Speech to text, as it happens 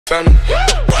fountain.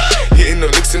 Hitting the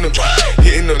licks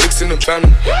in the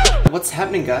fountain. What's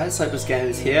happening, guys? Hopeless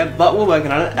Gamers here, but we're working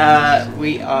on it.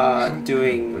 We are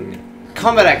doing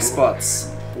combat axe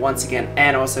spots once again,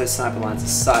 and also sniper lines of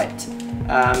sight.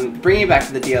 Bringing it back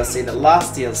to the DLC, the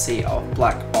last DLC of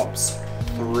Black Ops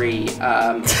 3.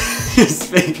 You're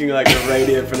speaking like a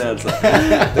radio pronouncer.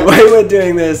 The way we're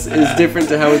doing this is different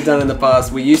to how we've done in the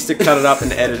past. We used to cut it up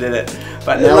and edit it,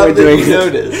 but now we're doing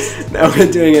it. Now we're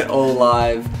doing it all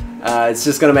live. It's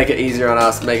just going to make it easier on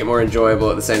us, make it more enjoyable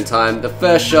at the same time. The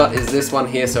first shot is this one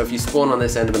here, so if you spawn on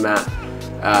this end of the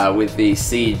map with the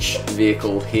siege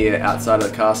vehicle here outside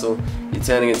of the castle, you're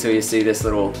turning it until you see this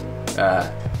little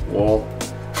wall.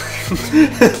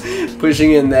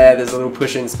 Pushing in there's a little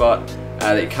push-in spot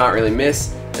that you can't really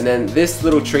miss. And then this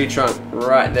little tree trunk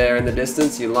right there in the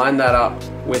distance, you line that up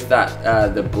with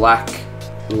that the black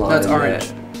line. That's orange.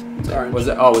 There. It's orange. Was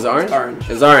it? Oh, was it orange? Orange.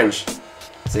 It was orange.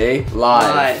 See?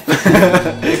 Live.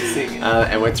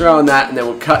 And we're throwing that, and then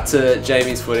we'll cut to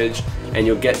Jamie's footage, and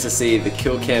you'll get to see the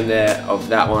kill cam there of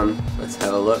that one. Let's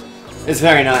have a look. It's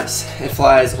very nice. It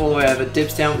flies all the way over,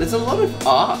 dips down. There's a lot of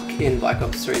arc in Black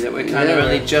Ops 3 that we're kind of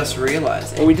only just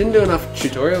realizing. Well, we didn't do enough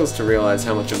tutorials to realize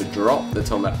how much of a drop the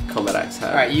combat axe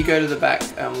had. Alright, you go to the back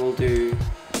and we'll do...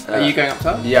 Are you going up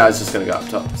top? Yeah, I was just going to go up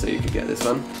top so you could get this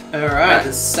one. Alright,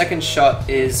 the second shot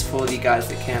is for the guys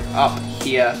that camp up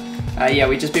here. Yeah,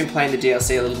 we've just been playing the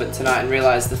DLC a little bit tonight and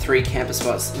realized the 3 camper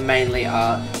spots mainly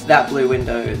are that blue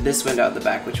window, this window at the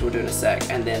back, which we'll do in a sec,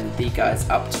 and then the guys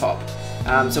up top.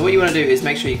 So what you want to do is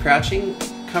make sure you're crouching,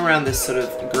 come around this sort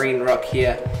of green rock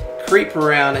here, creep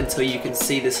around until you can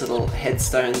see this little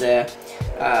headstone there.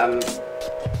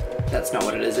 That's not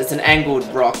what it is, it's an angled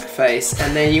rock face,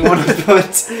 and then you want to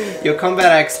put your combat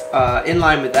axe in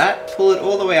line with that, pull it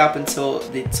all the way up until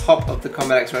the top of the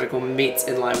combat axe reticle meets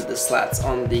in line with the slats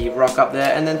on the rock up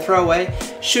there, and then throw away.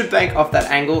 Should bank off that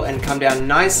angle and come down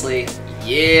nicely.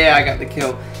 Yeah, I got the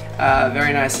kill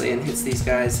very nicely, and hits these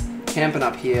guys camping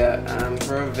up here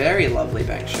for a very lovely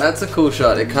bank shot. That's a cool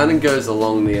shot. It kind of goes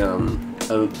along the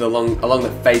along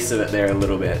the face of it there a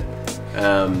little bit. You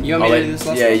want me to do this last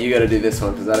one? Yeah, you got to do this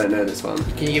one because I don't know this one.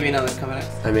 Can you give me another combat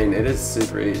axe? I mean, it is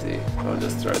super easy. I'll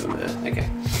just throw them there. Okay.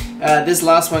 This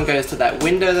last one goes to that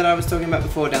window that I was talking about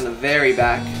before, down the very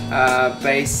back.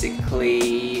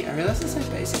 Basically, I realize I say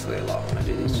basically a lot when I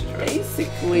do these tutorials.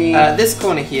 Basically, this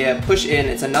corner here, push in.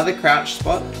 It's another crouch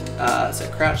spot. So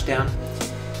crouch down.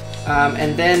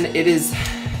 And then it is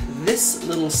this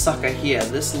little sucker here,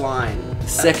 this line.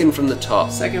 Second from the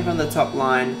top. Second from the top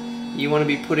line. You want to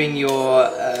be putting your,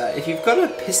 if you've got a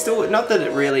pistol, not that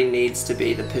it really needs to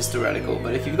be the pistol reticle,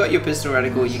 but if you've got your pistol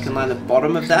reticle, you can line the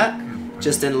bottom of that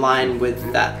just in line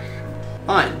with that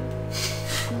line.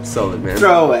 Solid, man.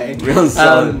 Throw away. Real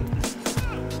solid.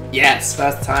 Yes,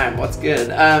 first time. What's good?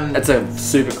 That's a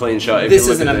super clean shot. This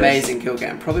is an amazing kill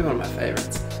cam. Probably one of my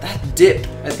favorites. That dip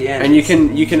at the end. And you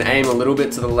can aim a little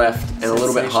bit to the left and a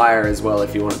little bit higher as well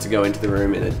if you want it to go into the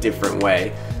room in a different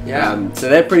way. Yeah. So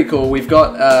they're pretty cool. We've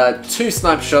got 2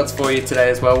 sniper shots for you today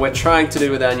as well. We're trying to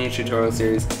do with our new tutorial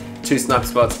series 2 sniper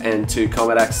spots and 2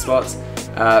 combat axe spots.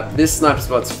 This sniper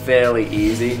spot's fairly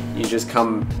easy. You just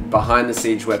come behind the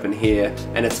siege weapon here,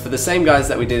 and it's for the same guys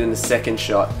that we did in the second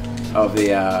shot of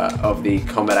the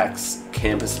combat axe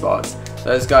camper spots.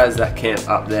 Those guys that camp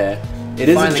up there. It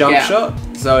is a jump shot,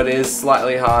 so it is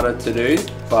slightly harder to do,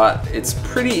 but it's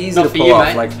pretty easy to pull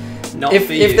off. Like, if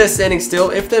they're standing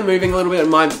still, if they're moving a little bit,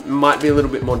 it might be a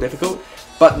little bit more difficult.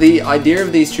 But the idea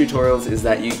of these tutorials is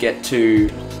that you get to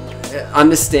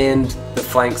understand the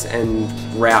flanks and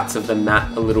routes of the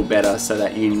map a little better, so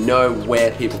that you know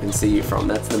where people can see you from.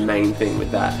 That's the main thing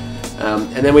with that.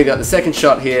 And then we got the second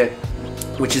shot here,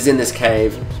 which is in this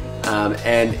cave.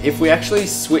 And if we actually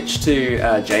switch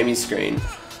to Jamie's screen,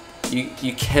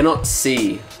 you cannot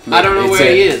see. I don't know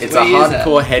where he is. It's a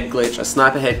hardcore head glitch, a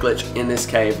sniper head glitch in this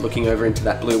cave, looking over into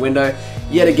that blue window.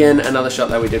 Yet again, another shot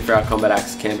that we did for our combat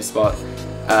axe camper spot.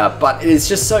 But it is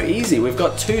just so easy. We've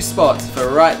got 2 spots for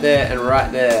right there and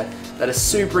right there that are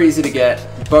super easy to get,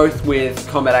 both with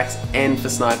combat axe and for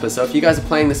sniper. So if you guys are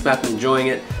playing this map and enjoying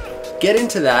it, get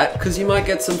into that, because you might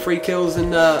get some free kills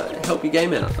and help your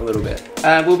game out a little bit.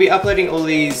 We'll be uploading all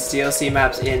these DLC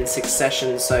maps in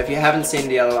succession, so if you haven't seen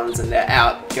the other ones and they're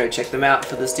out, go check them out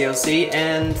for this DLC,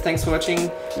 and thanks for watching.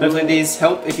 Hopefully these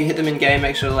help. If you hit them in game,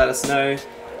 make sure to let us know.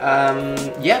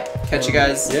 Yeah, catch you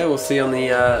guys. Yeah, we'll see you on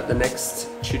the next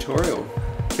tutorial.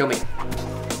 Kill me.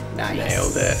 Nice.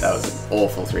 Nailed it. That was an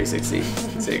awful 360.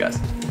 See you guys.